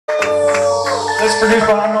This is produced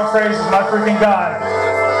by Phrazes, my freaking guy.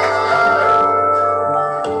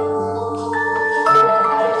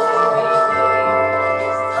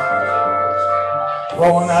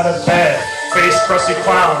 Rolling out of bed, face crusty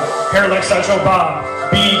clown, hair like Sideshow Bob.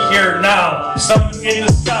 Be here now, sun in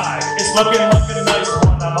the sky. It's looking like a nice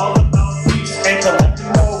one. I'm all about peace, ain't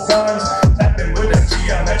collecting no guns. Tapping with a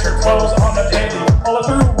geometric flows on the daily. All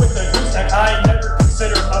through with a goose neck. I never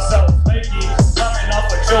considered myself flaky. Coming off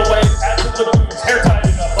a chill wave, add to the boots, hair tied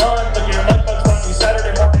in a bun, looking like Bugs Bunny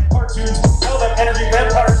Saturday morning cartoons. Tell them energy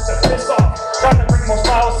vampires to piss off. Trying to bring more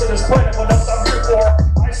smiles to this planet, what else I'm here for?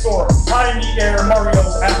 Eyesore, high in the air,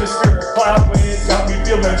 Mario's atmosphere, cloud waves got me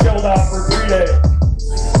feeling chilled out for 3 days.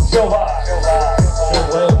 Chill vibe, chill vibe, chill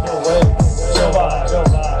wave, chill wave, chill vibe, chill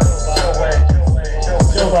vibe, chill wave, chill wave,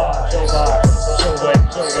 chill vibe, chill vibe, chill wave,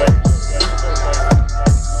 chill wave.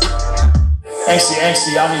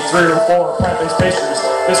 Angsty, I need 3 or 4 plant-based pastries.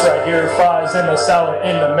 This right here, fries and a salad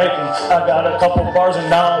in the making. I got a couple bars and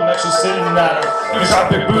now I'm actually sitting at it. You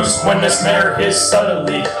drop big boost when this mare hits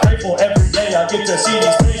suddenly. Grateful every day I get to see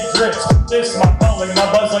these big drips. This my calling, my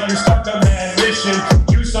buzz like you're stuck to man mission.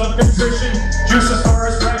 Juice of contrition, juice as far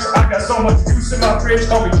as Rex. I got so much juice in my fridge,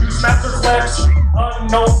 call me Juice Master Flex.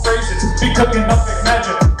 Unknown phrases, be cooking up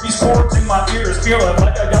magic. These chords in my ears, feeling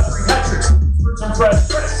like I got 3 hat tricks. Fruits and fresh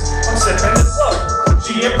Chris, I'm sipping this up.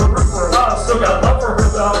 She in Peru for a while, still got love for her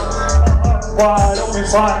though. Wide open,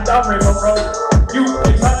 flying down Rainbow Road. You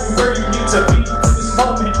exactly where you need to be in this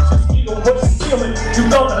moment. Just feel what you're feeling, you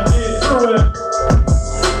gonna get through it.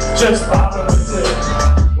 Just popping with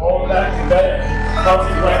it, roll back in bed,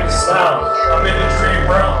 comfy blanket sound. I'm in the dream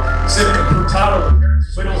realm, sipping through Tahoe with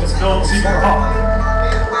parents, widows, and spilled Seymour Hawk.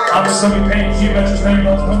 I'm just looking pain, geometric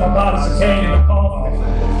rainbows, put my body's decaying in the coffin.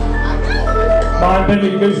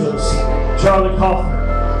 Mind-bending visuals, Charlie Kaufman.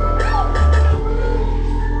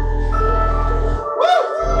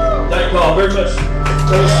 Thank you all very much.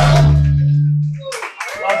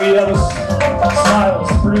 I'll be Smiles,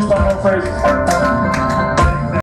 produced by Phrazes.